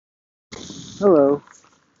Hello,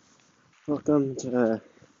 welcome to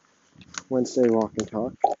Wednesday Walk and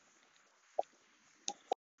Talk.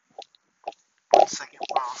 One second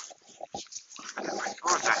while I get my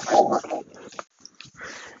phone back in my pocket.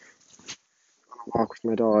 On a walk with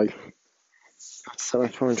my dog. I set my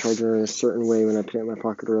phone charger in a certain way when I put it in my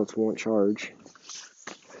pocket or else it won't charge.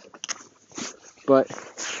 But,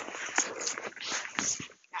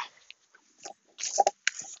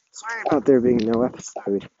 sorry about there being no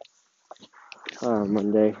episode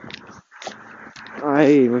Monday.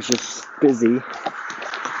 I was just busy and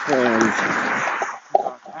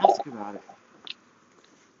ask about it.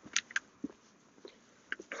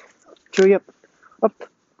 Chewy up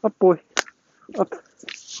boy, up.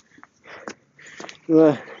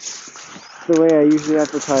 The way I usually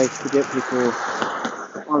advertise to get people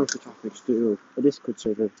on the topics to a Discord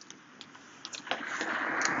server.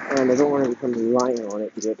 And I don't want to become reliant on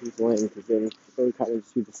it to get people in, because then they kind of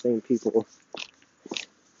see the same people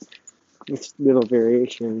with little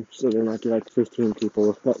variation, so there might be like 15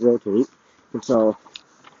 people that rotate until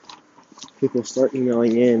people start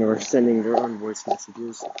emailing in or sending their own voice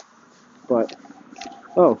messages. But,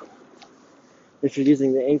 if you're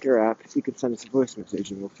using the Anchor app, you can send us a voice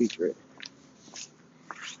message and we'll feature it.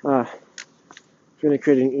 I'm going to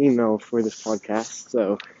create an email for this podcast,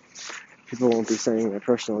 so people won't be sending their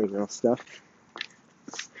personal email stuff.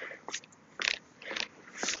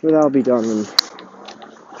 But that'll be done when I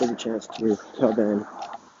get a chance to. Till then,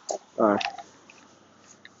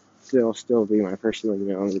 there'll still be my personal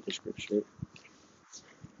email in the description.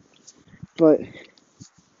 But it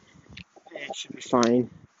should be fine.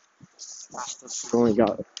 Last us we only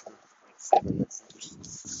got like 7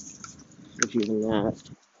 listeners, if even that.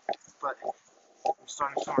 But I'm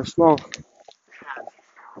starting somewhere small.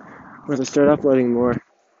 And as I start uploading more,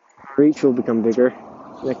 my reach will become bigger,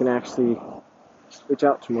 and I can actually reach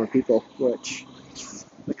out to more people, which,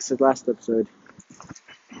 like I said last episode,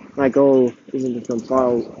 my goal isn't to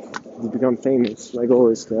become famous. My goal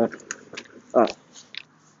is to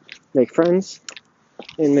make friends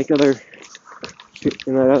and let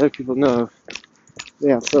other people know they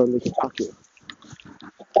have someone they can talk to.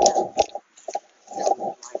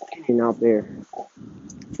 My opinion out there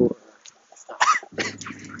for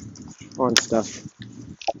stuff.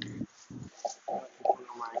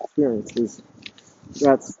 My experiences.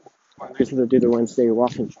 That's one reason to do the Wednesday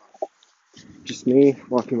walking talk. Just me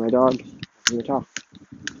walking my dog and the talk.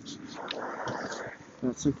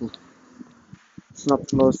 That's simple. It's not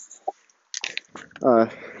the most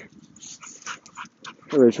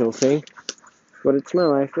original thing, but it's my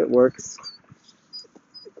life. It works.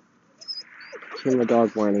 When my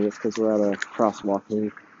dog whining, it's because we're at a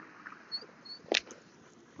crosswalking.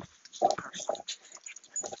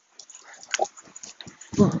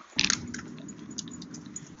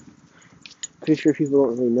 Pretty sure people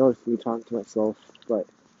don't really notice me talking to myself, but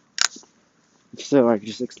so I can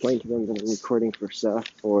just explain to them that I'm recording for stuff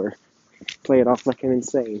or play it off like I'm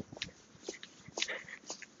insane.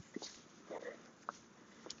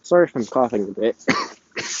 Sorry if I'm coughing a bit.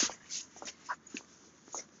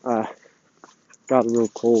 Got a little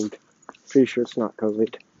cold. Pretty sure it's not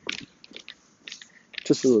COVID.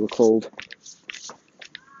 Just a little cold.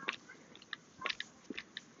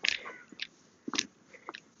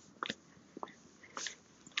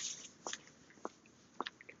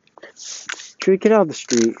 Should we get out of the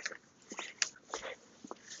street?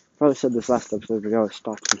 Probably said this last episode, but I always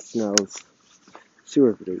stop and smells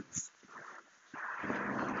sewer grates.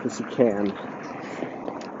 Because you can.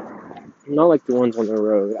 Not like the ones on the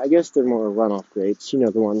road. I guess they're more runoff grates. You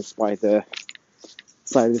know, the ones by the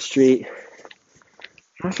side of the street.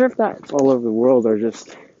 I'm not sure if that's all over the world or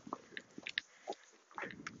just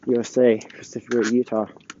USA, specifically Utah.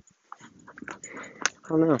 I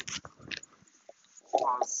don't know.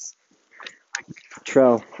 Like a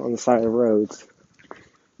trail on the side of the roads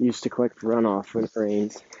used to collect runoff when it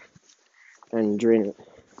rains and drain it.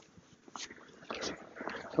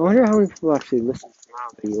 I wonder how many people actually listen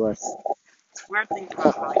around the U.S. It's a weird thing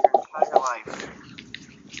about how your entire life,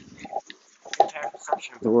 the entire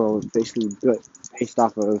perception of the world is basically based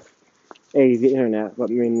off of the internet, but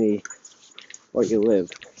mainly what you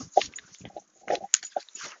live.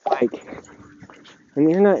 And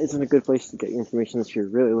the internet isn't a good place to get your information if you're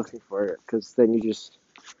really looking for it, because then you just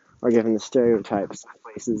are given the stereotypes of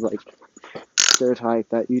places like stereotype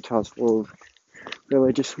that Utah's full of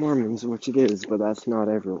religious Mormons, which it is, but that's not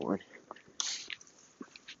everyone.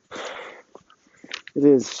 It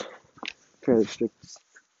is a fairly strict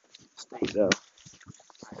state, though,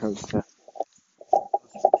 when it comes to stuff.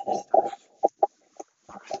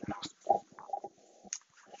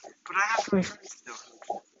 But I have my friends,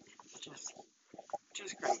 though, just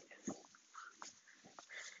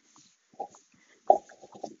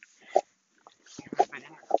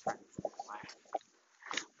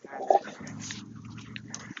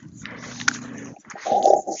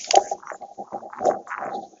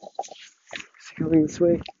coming this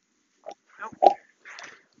way? Nope.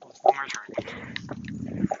 I'm returning.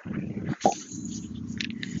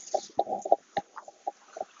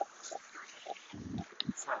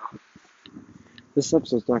 So, this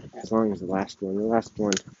episode's not going to be as long as the last one. The last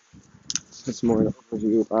one was more an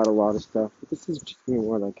overview about a lot of stuff. But this is just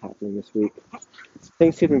more like happening this week.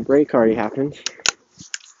 Thanksgiving break already happened.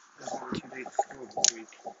 There's only 2 days of school this week.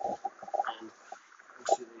 And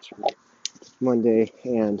 2 days from Monday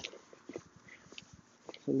and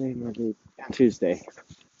Sunday, Monday, and Tuesday.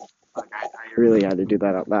 Like, I really had to do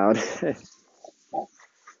that out loud. I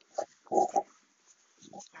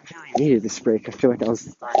really needed this break. I feel like I was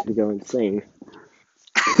starting to go insane.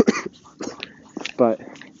 But,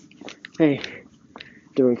 hey,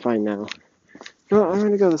 doing fine now. No, I'm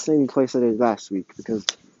going to go to the same place I did last week because,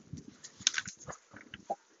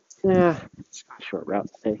 yeah, it's a short route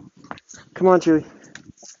today. Come on, Chewie.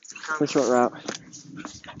 It's a short route.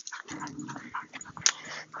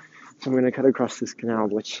 So I'm going to cut across this canal,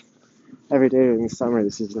 which every day during the summer,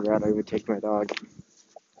 this is the route I would take my dog.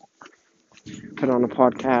 Put on a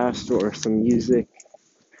podcast or some music.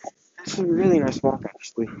 It's a really nice walk,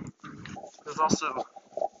 actually. There's also a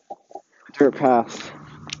dirt path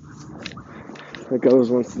that goes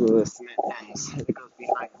once the cement ends. It goes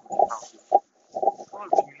behind the houses. Full of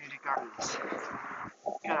community gardens.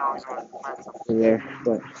 You kind of always want to plant something there,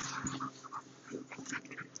 but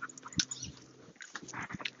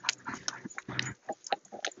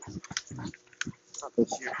not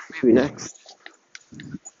this year. Maybe next.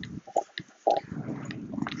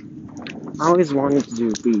 I always wanted to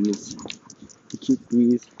do bees, to keep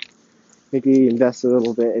bees. Maybe invest a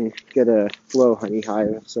little bit and get a flow honey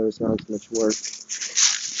hive so it's not as much work.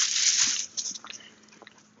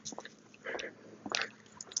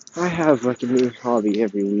 I have like a new hobby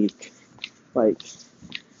every week. Like,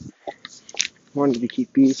 wanted to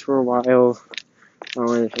keep bees for a while. I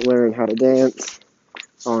wanted to learn how to dance.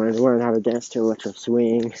 I wanted to learn how to dance to electro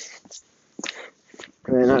swing.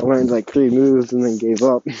 And then I learned like 3 moves and then gave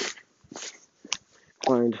up.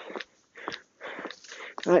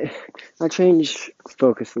 I change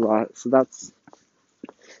focus a lot, so that's,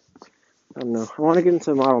 I don't know. I want to get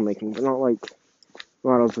into model making, but not like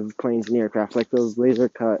models of planes and aircraft, like those laser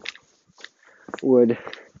cut wood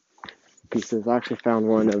pieces. I actually found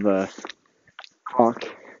one of a clock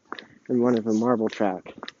and one of a marble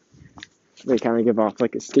track. They kind of give off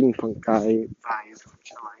like a steampunk vibe, which I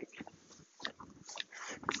like.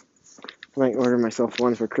 I might order myself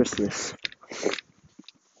one for Christmas.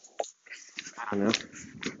 I don't know.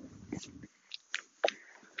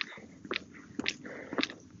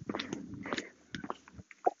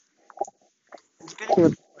 Depending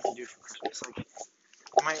on what to do for Christmas, like,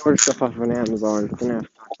 I might order stuff off of Amazon, but then I have to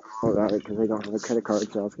talk to them all about it because they don't have a credit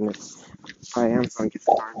card, so I was going to buy Amazon gift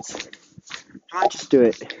cards. I might just do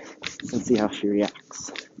it and see how she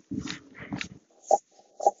reacts.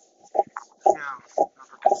 No,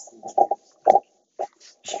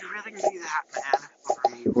 she really gonna be that mad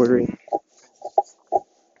over me ordering?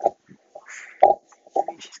 I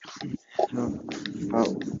mean, she's going about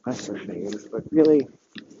lesser things, but really,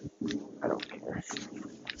 I don't care.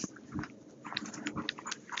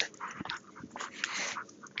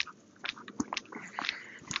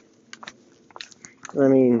 I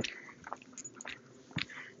mean,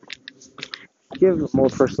 give a more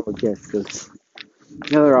personal gift, because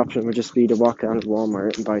the other option would just be to walk down to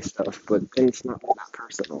Walmart and buy stuff, but then it's not that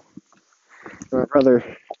personal. I'd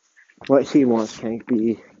rather what he wants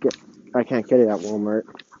I can't get it at Walmart.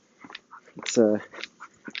 It's a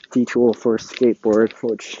D-tool for a skateboard,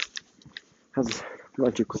 which has a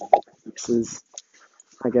bunch of cool pieces.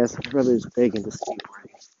 I guess my brother's big into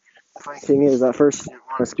skateboarding. The funny thing is, at first he didn't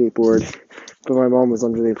want a skateboard, but my mom was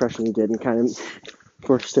under the impression he did and kind of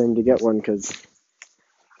forced him to get one because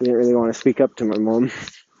he didn't really want to speak up to my mom.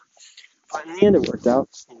 But in the end, it worked out.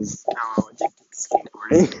 He's now addicted to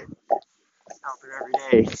skateboarding. Out there every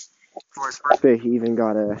day. For his birthday, he even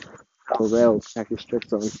got a rail practice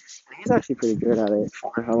tricks on. And he's actually pretty good at it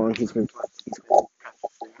for how long he's been practicing.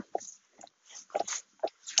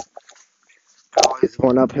 I always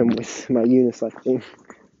one-up him with my unicycling.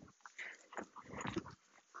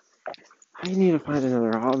 I need to find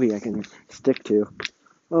another hobby I can stick to.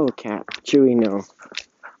 Oh, cat. Chewy, no.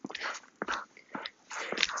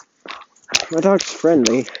 My dog's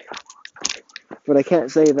friendly, but I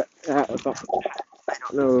can't say that about the cat. I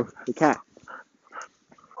don't know the cat.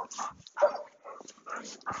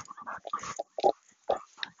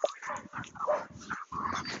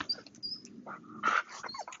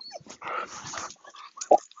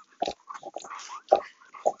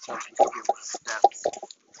 Sorry, I can hear the steps.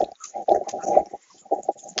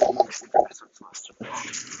 Amongst the grass, so it's fine. lost him.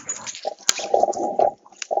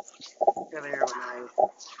 Earlier when I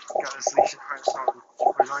got his leash and harness on,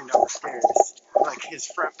 we're going down the stairs. Like, his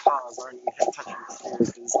front paws aren't even touching the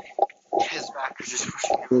stairs because his back is just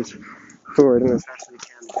pushing him forward and as fast as he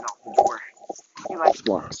can to get out the door. He likes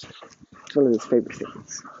walks. It's one of his favorite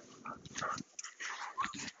things.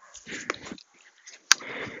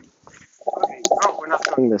 Okay, oh, we're not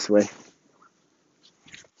going this way.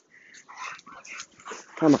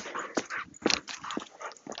 Come on.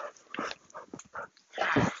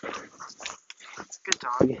 It's a good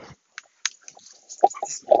dog.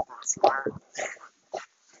 He's not that smart.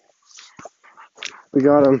 We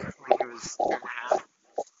got him when he was 2.5,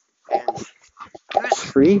 and he was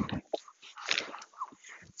free.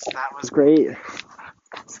 So that was great.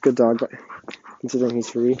 It's a good dog, but considering he's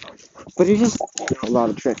free. But he just a lot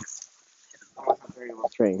of tricks. He wasn't very well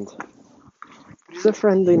trained. But he's a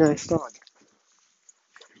friendly, nice dog.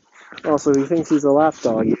 Also, he thinks he's a lap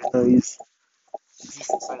dog, even though he's a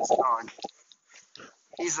decent sized dog.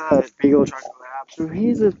 He's a Beagle Chocolate Lab, so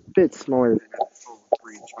he's a bit smaller than a full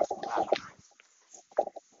breed Chocolate Lab.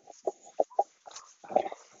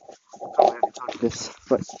 Probably already told you this,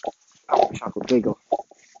 but Chocolate Bagel.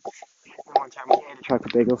 And one time we ate a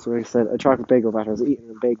chocolate bagel, so we said a chocolate bagel that was eating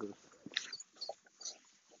a bagel.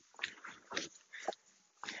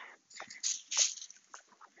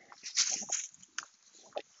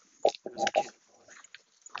 There was a kid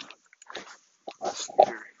on a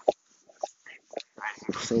scooter riding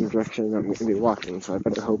in the same direction I'm going to be walking, so I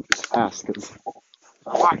better hope it's fast, because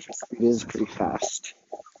my walking speed is pretty fast.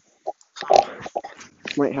 So,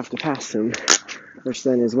 might have to pass him, which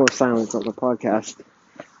then is more silence on the podcast.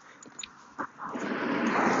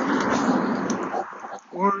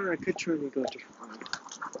 Or I could try and go a different way.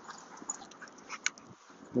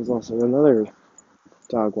 There's also another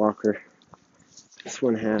dog walker. This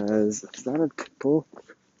one has, is that a pit bull?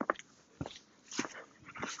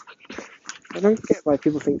 I don't get why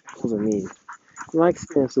people think pit bulls are mean. My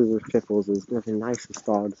experiences with pit bulls is they're the nicest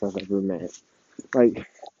dogs I've ever met. Like,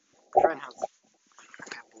 a friend has a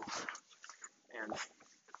pit bull, and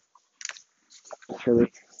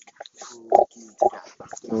literally,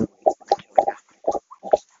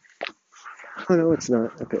 oh no, it's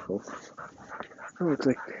not a pit bull. Oh, it's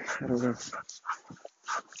like, I don't know.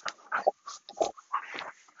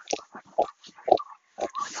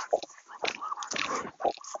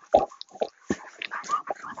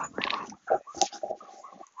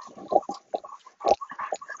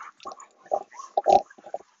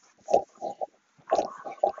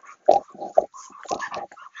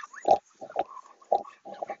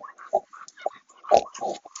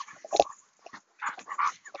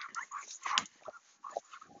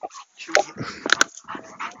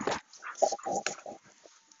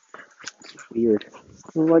 Weird.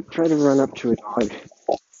 We'll like try to run up to a dog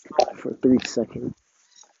for 3 seconds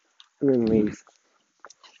and then leave.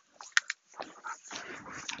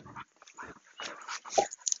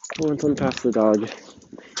 Once I'm past the dog,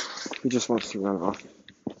 he just wants to run off.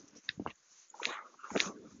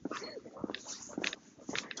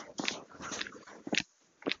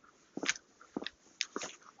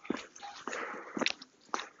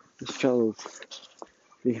 This fellow's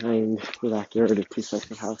behind the backyard of 2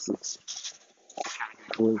 separate houses.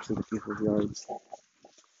 Go into the people's yards.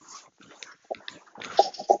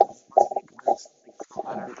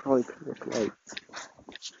 Probably could work lights.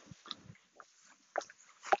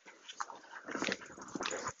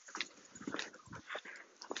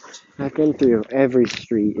 I've been through every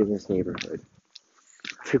street in this neighborhood.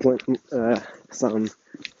 I frequent some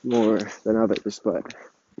more than others, but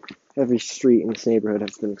every street in this neighborhood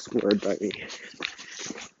has been explored by me.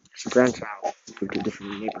 To branch out to a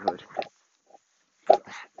different neighborhood.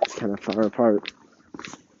 It's kind of far apart.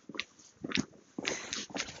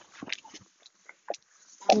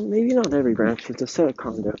 Well, maybe not every branch, it's a set of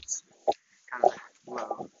condos. Kind of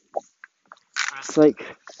low. But it's like a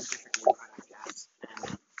different neighborhood, I guess.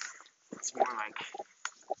 And it's more like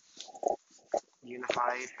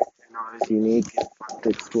unified and not as unique and fun to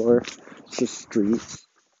explore. It's just streets.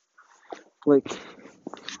 Like,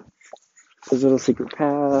 there's little secret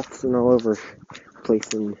paths and all over the place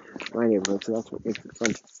in my neighborhood, so that's what makes it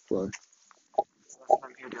fun to explore. So that's what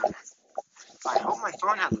I'm here doing. I hope my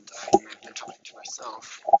phone hasn't died and I've been talking to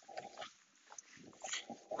myself.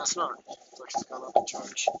 That's not. It's like it's gone up in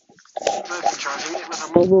charge. I've been charging it with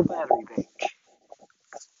a mobile battery bank.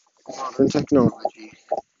 Modern technology.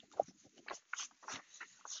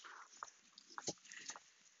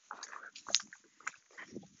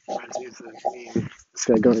 Reminds me of the meme. This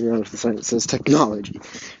guy going around with the sign that says technology,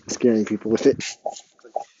 scaring people with it.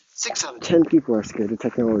 6 out of 10 people are scared of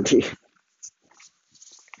technology.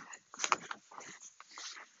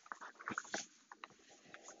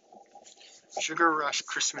 Sugar Rush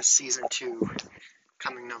Christmas Season 2,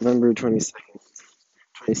 coming November 22nd,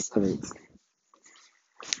 27th.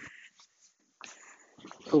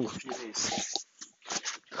 Oh, a few days.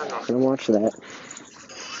 I'm not gonna watch that.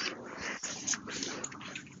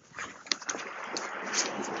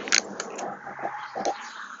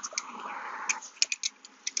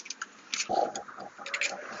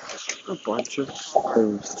 A bunch of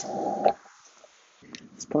cars.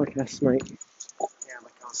 This podcast might, like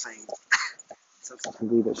I was saying,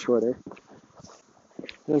 be a bit shorter.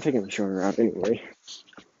 I'm taking the shorter route anyway.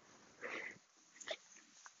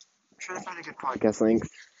 I'm trying to find a good podcast length.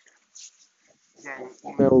 Again,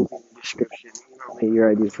 email will be in the description. Email me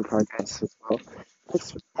your ideas for podcasts as well.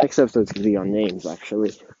 Next episode's going to be on names,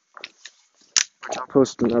 actually. Which I'll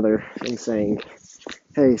post another thing saying,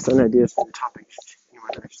 hey, send ideas for the topics anyone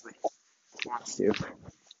actually wants to. If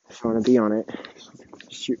you want to be on it,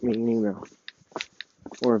 shoot me an email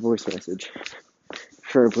or a voice message.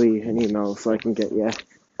 Preferably an email so I can get you a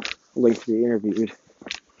link to be interviewed.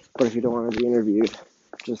 But if you don't want to be interviewed,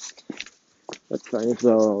 that's fine as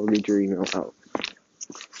well. I'll read your email out.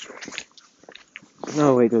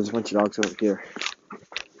 No, wait, there's a bunch of dogs over here.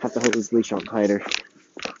 Have to hold his leash on tighter.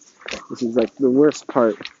 This is like the worst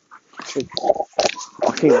part. Like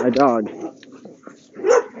walking my dog.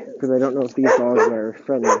 Because I don't know if these dogs are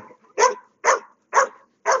friendly.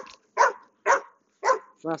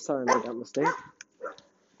 Last time I made that mistake,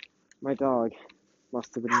 my dog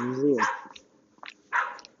must have been in a museum.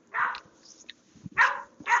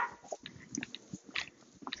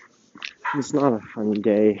 It's not a fun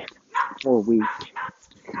day or week.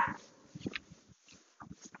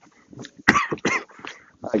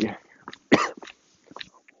 I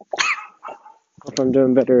hope I'm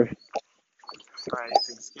doing better by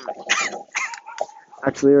Thanksgiving.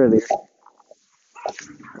 Actually, earlier,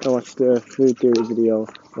 I watched a food theory video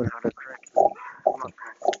on how to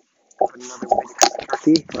put another way to cook a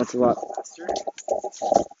turkey. That's a lot faster.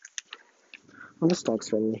 Oh, this dog's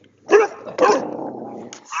friendly.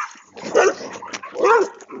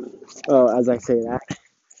 Oh, as I say that,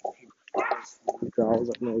 he growls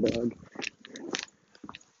at my dog.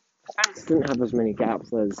 The fence didn't have as many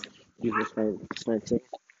gaps as usual fencing,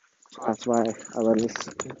 so that's why I let him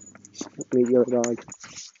meet the other dog.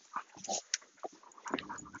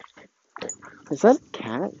 Is that a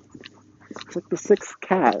cat? It's like the sixth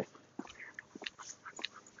cat.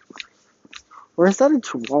 Or is that a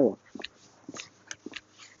chihuahua?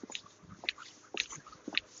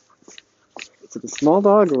 Is it a small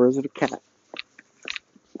dog or is it a cat?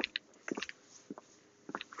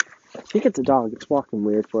 I think it's a dog. It's walking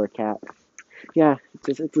weird for a cat. Yeah,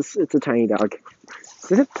 it's a tiny dog.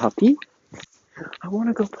 Is it a puppy? I want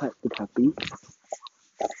to go pet the puppy.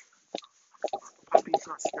 The puppy's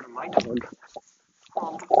not scared of my dog.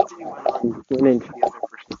 Oh, the puppy went into the other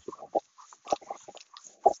person's dog.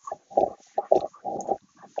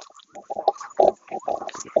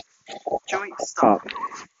 Joey, stop.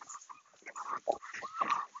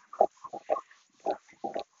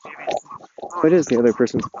 Oh, it is the other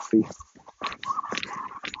person's puppy.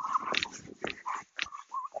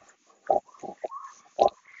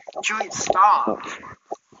 Joey, stop.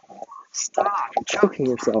 Stop. You're choking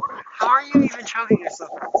yourself. How are you even choking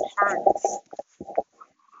yourself? That hurts.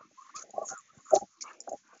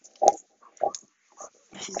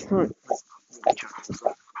 He's not choking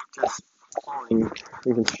himself. Just falling.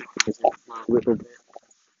 Even shaking his head a little bit.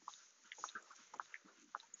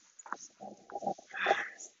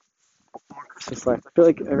 More Christmas lights. I feel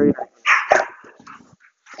like every night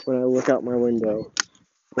when I look out my window,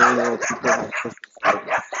 I know people have Christmas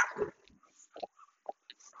lights.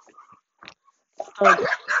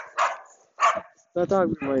 That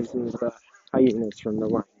dog reminds me of the hyenas from the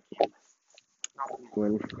Lion King.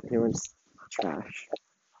 When anyone's trash.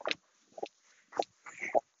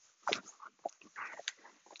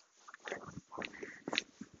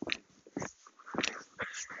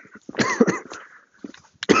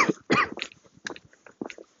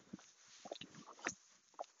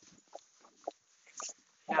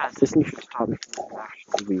 Yeah, Disney should stop making trash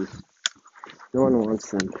movies. No one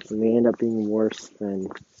wants them, and they end up being worse than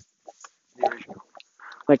the original.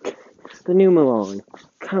 Like, the new Mulan.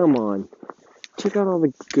 Come on. Check out all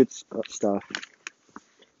the good stuff.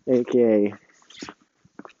 AKA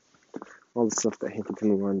all the stuff that hinted to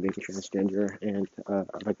Mulan being transgender and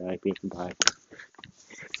other guy being bi.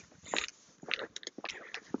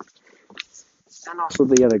 And also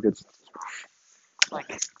the other good stuff. Like,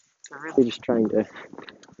 they're really just trying to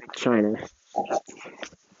make China.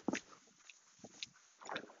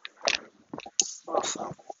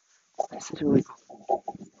 Also, this is really cool.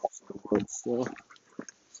 Still,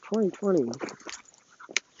 it's 2020.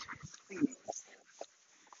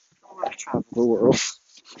 the world.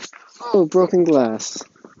 Oh, broken glass.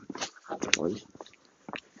 That's one.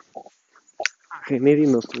 Okay, maybe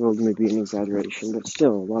most of the world may be an exaggeration, but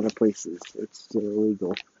still, a lot of places it's still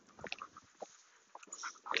illegal.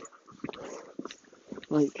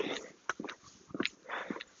 Like,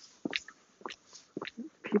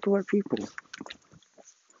 people are people. It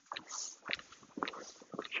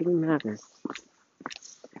shouldn't matter.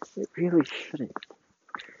 It really shouldn't.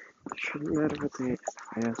 It shouldn't matter what they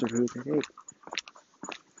have or who they hate.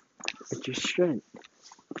 It just shouldn't.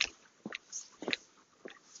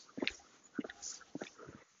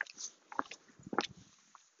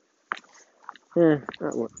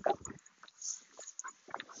 That one.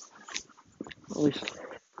 At least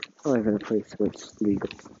I live in a place where it's legal.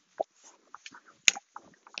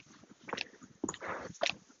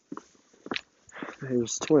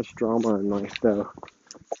 There's too much drama in life, though.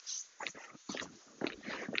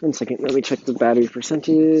 1 second, let me check the battery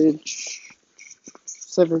percentage.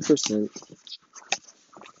 7%.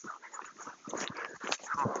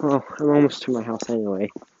 Well, I'm almost to my house anyway.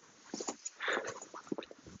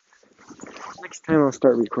 Next time I'll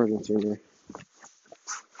start recording sooner.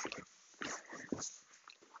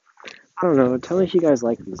 I don't know, tell me if you guys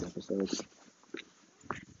like these episodes.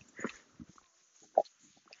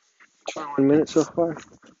 21 minutes so far.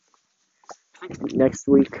 I think next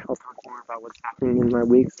week I'll talk more about what's happening in my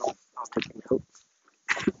week, so I'll take notes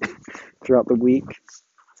throughout the week.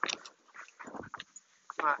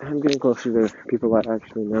 But I'm getting closer to people I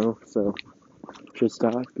actually know, so I should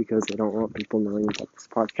stop because I don't want people knowing about this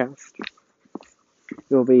podcast.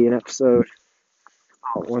 There'll be an episode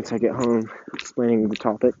once I get home explaining the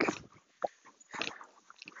topic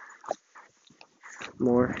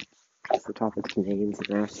more. The topic's names and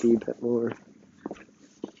nasty, but more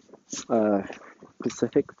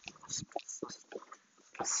specific.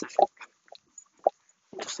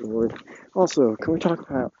 Interesting word. Also, can we talk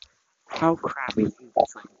about how crappy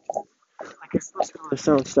English language is? Like, you're supposed to be able to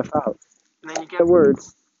sound stuff out, and then you get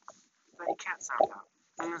words that you can't sound out.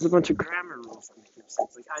 And there's a bunch of grammar rules that make no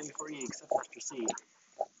sense, like I before E except after C.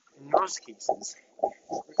 In most cases,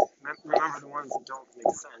 remember the ones that don't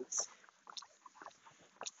make sense.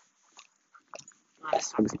 Oh,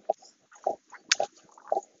 this dog's nice. Oh,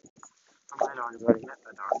 my dog has already met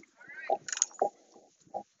that dog.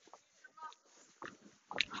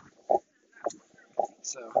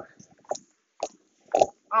 So,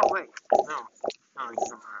 oh wait, no, he doesn't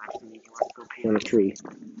want to actually meet. He wants to go pee on a tree.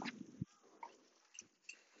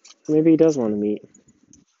 Maybe he does want to meet.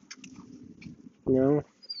 No.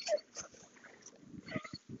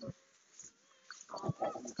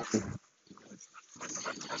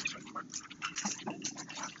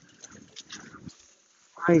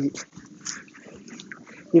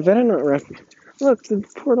 You better not wreck. Look, the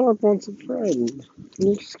poor dog wants a friend.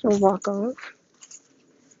 You're just gonna walk off?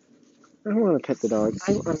 I don't want to pet the dog.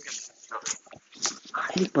 I'm gonna pet the dog.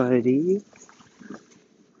 Hi, buddy.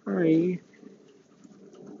 Hi.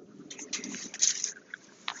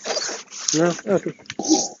 No? Okay.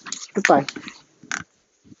 Goodbye.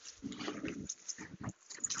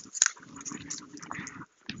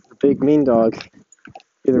 The big mean dog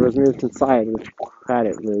either was moved inside or had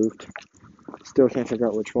it moved. Still can't figure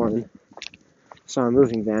out which one. Saw a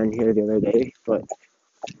moving van here the other day, but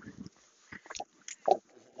the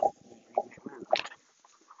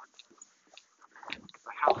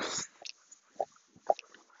house.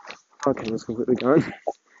 Okay, was completely gone.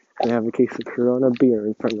 I have a case of Corona beer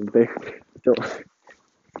in front of their door.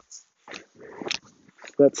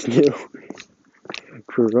 That's new.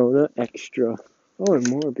 Corona Extra. Oh, and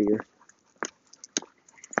more beer.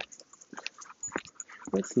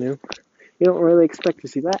 That's new. You don't really expect to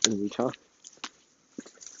see that in Utah.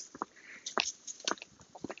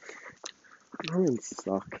 Mormons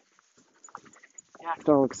suck. You act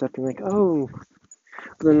all accepting, like, oh.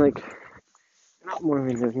 But then, like, not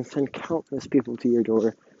Mormons, they can send countless people to your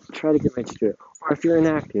door, try to get right to do it. Or if you're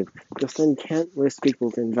inactive, they'll send countless people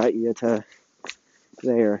to invite you to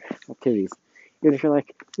their activities. Even if you're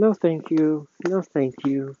like, no thank you, no thank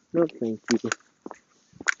you, no thank you.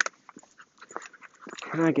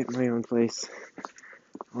 When I get my own place,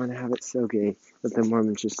 I want to have it so gay that the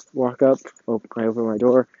Mormons just walk up, I open my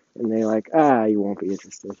door, and they're like, you won't be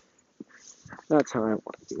interested. That's how I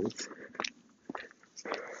want things.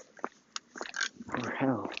 Or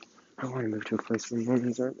hell, I want to move to a place where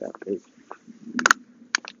Mormons aren't that big.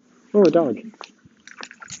 Oh, a dog.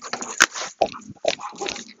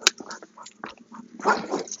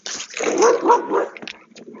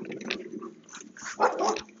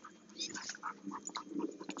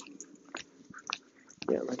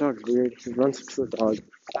 Yeah, my dog's weird. He runs up to the dog,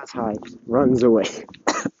 says hi, runs away.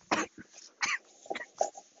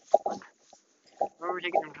 were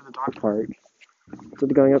taking him to the dog park.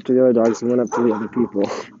 Instead of going up to the other dogs, he went up to the other people.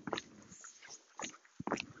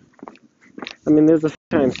 I mean, there's a few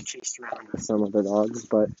times he chased around with some other dogs,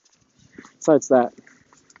 but besides that,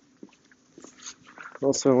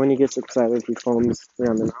 also when he gets excited, he foams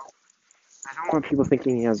around the mouth. I don't want people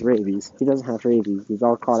thinking he has rabies. He doesn't have rabies. He's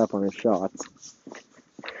all caught up on his shots.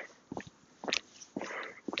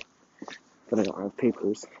 But I don't have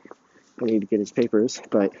papers. I need to get his papers,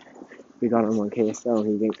 but we got him on KSL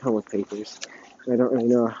and he didn't come with papers. And I don't really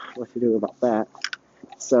know what to do about that.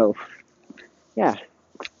 So, yeah.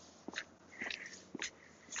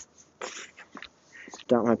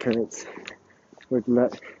 Doubt my parents would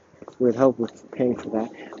help with paying for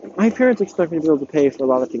that. My parents expect me to be able to pay for a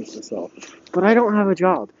lot of things myself. But I don't have a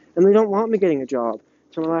job, and they don't want me getting a job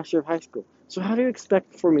till my last year of high school. So how do you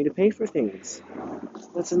expect for me to pay for things?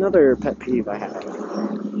 That's another pet peeve I have.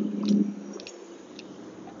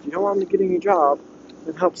 If you don't want me getting a job,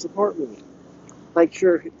 then help support me. Like,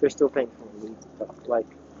 sure, they're still paying for my needs and stuff. Like,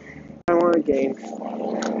 if I want a game,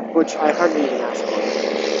 which I hardly even ask for,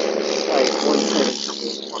 like once every couple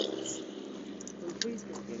of months, then please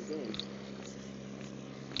get me a game.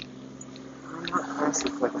 I'm not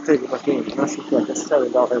asking for like a $30 game. I'm asking for like a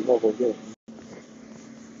 $7 mobile game.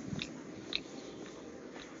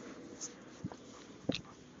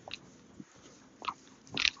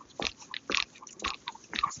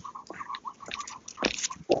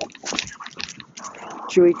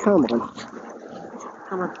 Chewie, come on.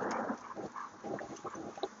 Come on.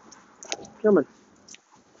 Come on.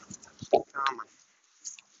 Come on.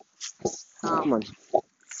 Come on.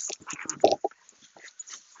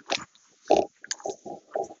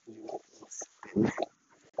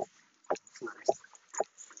 It's nice.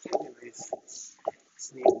 Anyways, it's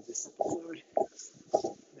the end of this episode.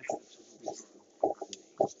 Next episode will be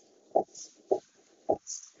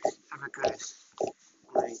Have a good